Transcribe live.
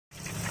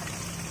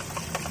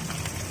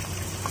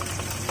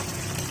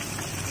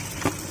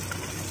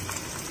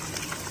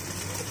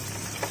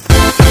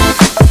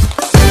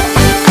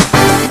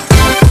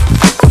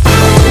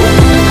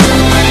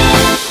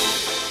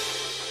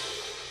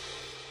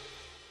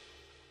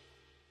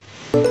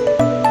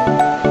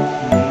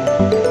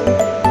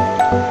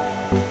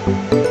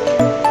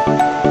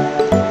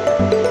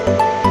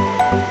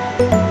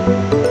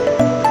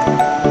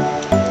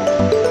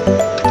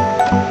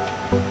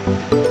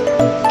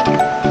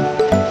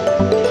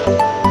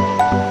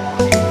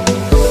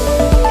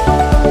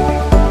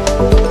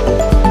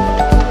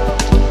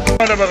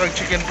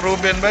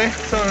proven bay.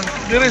 So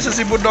diri sa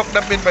Cebu Dock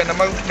dapit bay na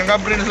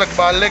nangabri na sila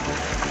balik.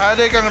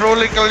 Ade kang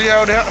rolling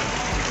kalyaw diha.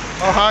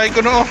 Oh hay ko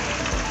no.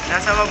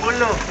 Nasa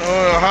magulo.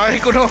 Oh hay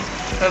ko no.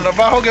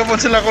 Nabaho gyapon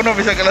sila kuno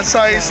bisag alas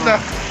 6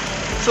 na.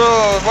 So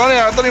mo ni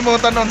ato ni mo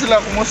tanon sila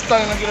kumusta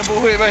ang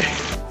kinabuhi bay.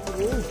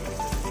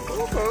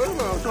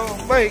 So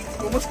bay,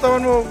 kumusta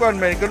man mo kan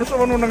bay? Kanusa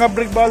man mo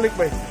nangabri balik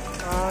bay?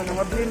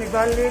 Nangabri ni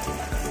balik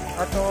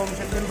atong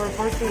September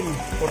 14.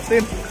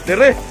 14.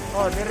 Dire.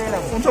 Oh, dire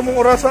lang. Unsa mong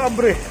oras sa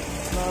abre?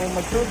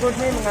 Magsugod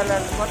ni mga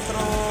alas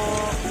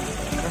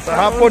 4 sa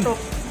hapon.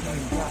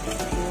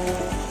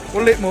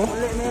 Uli mo?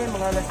 Uli ni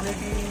mga alas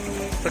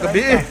 9 sa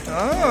gabi eh.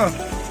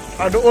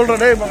 Aduol ra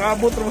day mga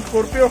abot ra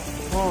Scorpio.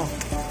 Oh.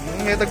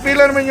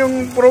 Tagpila naman yung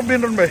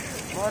Proven ron ba?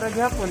 Mora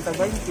gyapon tag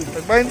 20.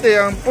 Tag 20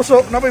 ang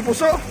puso, napay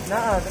puso.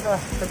 Naa, saka.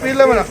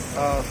 Tagpila man na.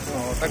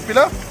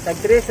 Tagpila? Tag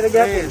 3 ra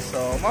gyapon. So,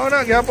 mao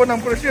na gyapon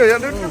ang presyo.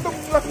 Ya dito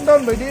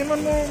lockdown ba? Di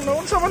man mo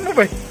naunsa man mo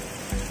ba?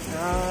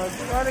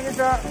 Ano nga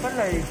sa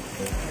balay?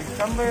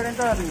 Nagtambay rin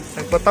ta.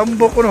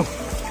 Nagpatambo ko no.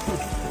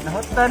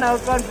 Nahutta na ako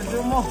kan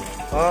mo.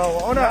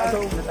 Oo na.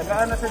 So,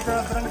 natagaan na sa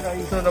barangay.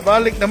 So,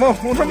 nabalik na mo.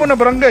 Unsa mo na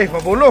barangay?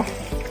 Mabulo.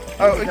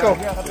 Ikaw.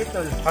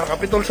 Kapitol.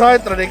 Kapitol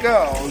site ra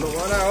ka. Ulo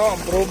na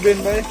ang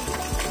Proven ba?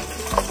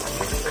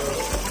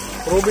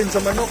 Proven sa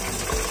manok.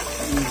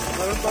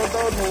 Anong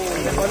taon mo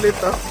napalit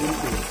ha?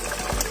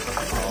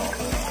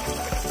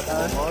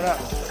 Oo na.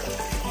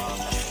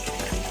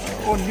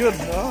 Onion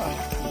ha.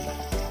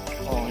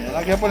 Yan.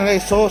 Lagyan po nila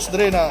sauce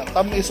dre na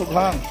tamis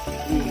ughang.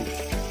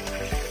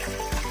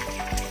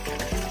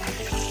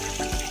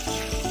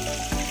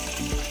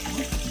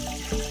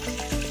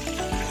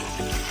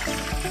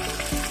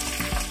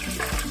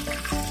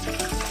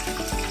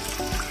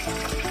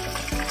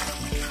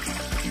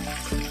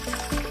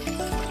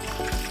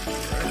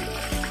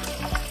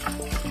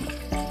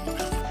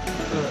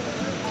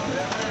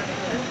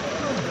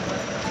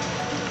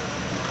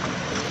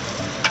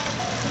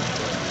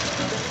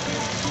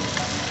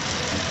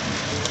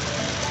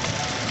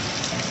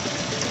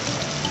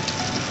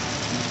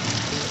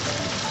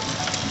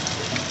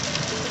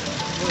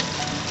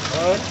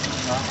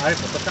 Ay,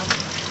 putang.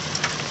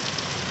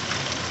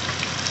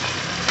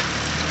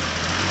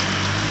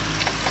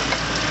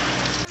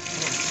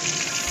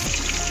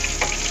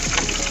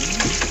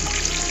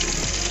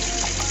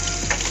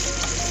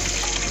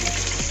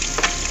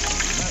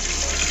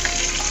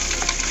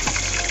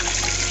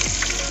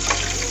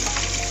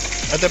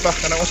 Ate pa,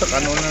 kanang usak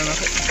ano na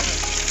nako.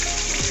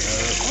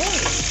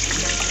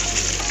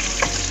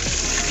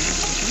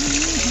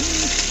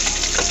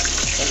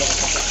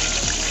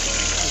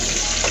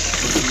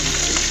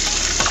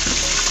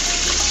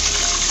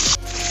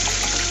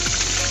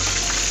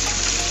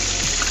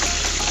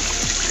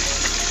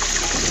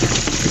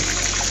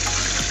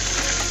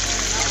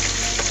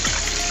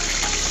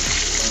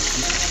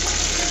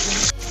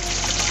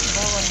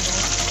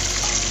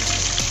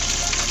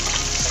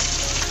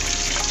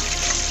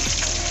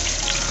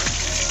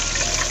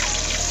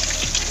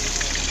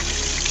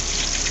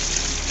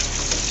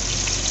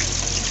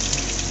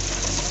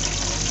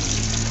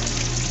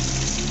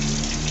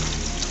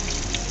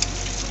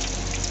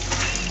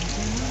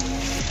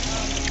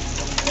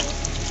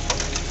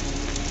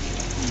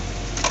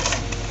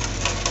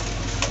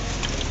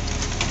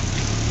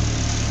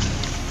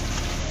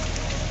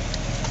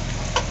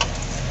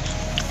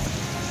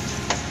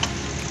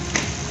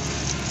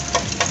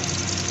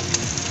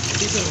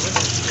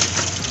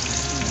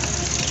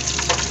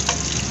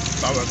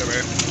 Tawa kami.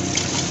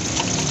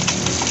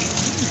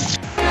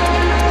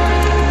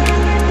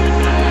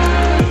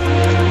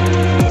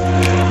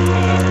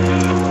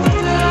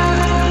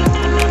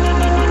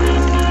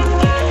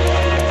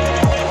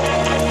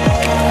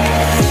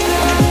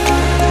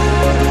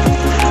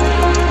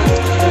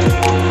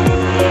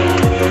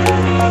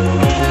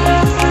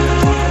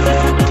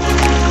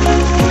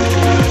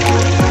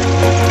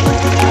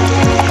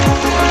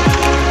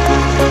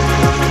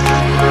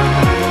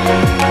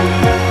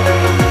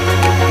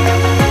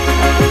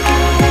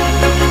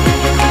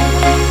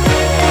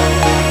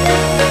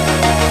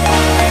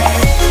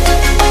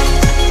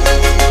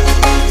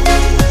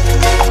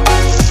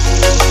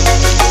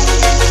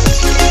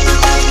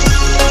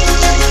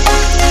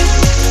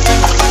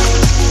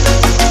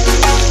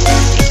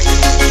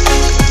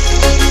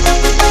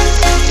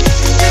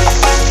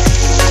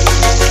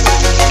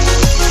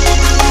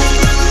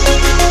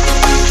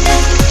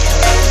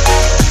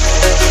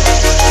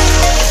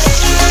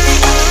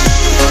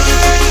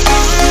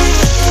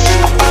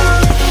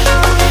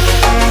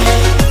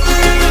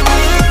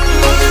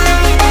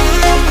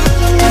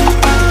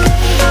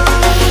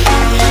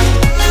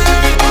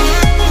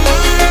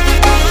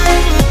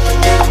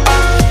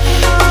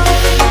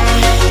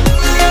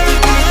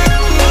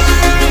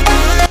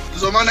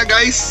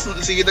 Guys,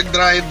 sige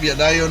tag-drive ya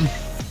dayon.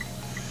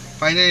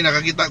 Finally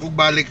nakakita ko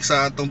balik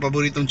sa atong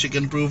paboritong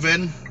chicken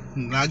proven.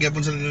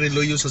 Nagyapon sa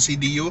reloyo sa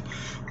CDU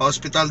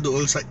hospital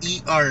dool sa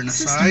ER na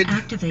side.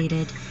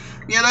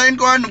 Niya dayon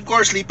ko of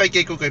course lipay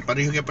kay ko kay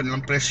pareho kay pa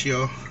nilang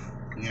presyo.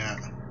 Nya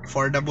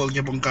affordable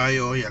kay pong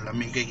kayo, ya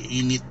lami kay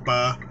init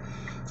pa.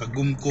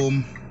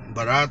 kagumkum,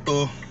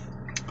 barato,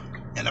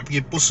 yan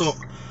napigay puso.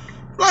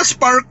 Plus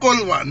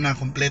sparkle, wa na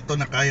kompleto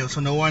na kayo.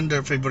 So no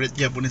wonder favorite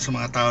niya po ni sa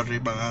mga tao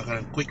rin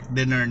mga quick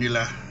dinner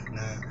nila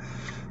na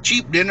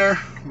cheap dinner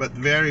but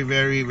very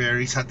very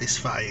very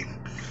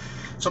satisfying.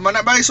 So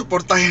manabay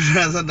suportahin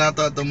na sa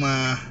dato atong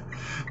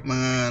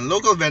mga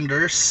local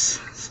vendors.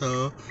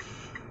 So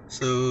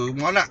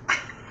muna,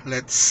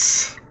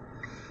 let's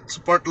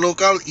support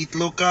local, eat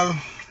local.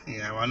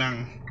 Yeah,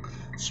 wanang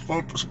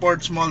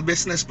support small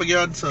business pa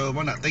gyud. So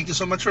muna, thank you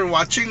so much for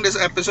watching this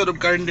episode of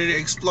Karenderia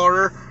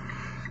Explorer.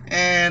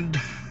 And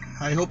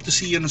I hope to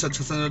see you sa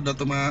susunod na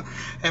mga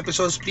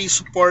episodes. Please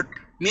support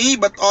me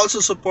but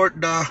also support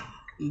the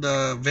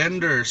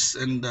vendors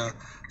and the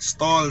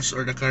stalls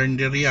or the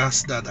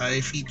carinderias that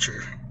I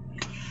feature.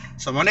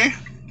 So muna,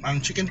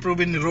 ang chicken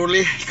proven ni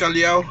Rolly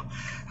Calyaw.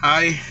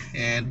 Hi,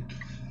 and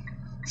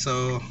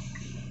so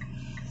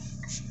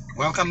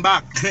welcome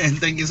back and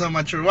thank you so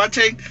much for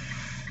watching,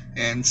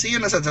 and see you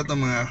na sa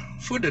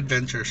mga food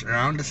adventures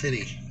around the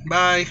city.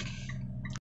 Bye.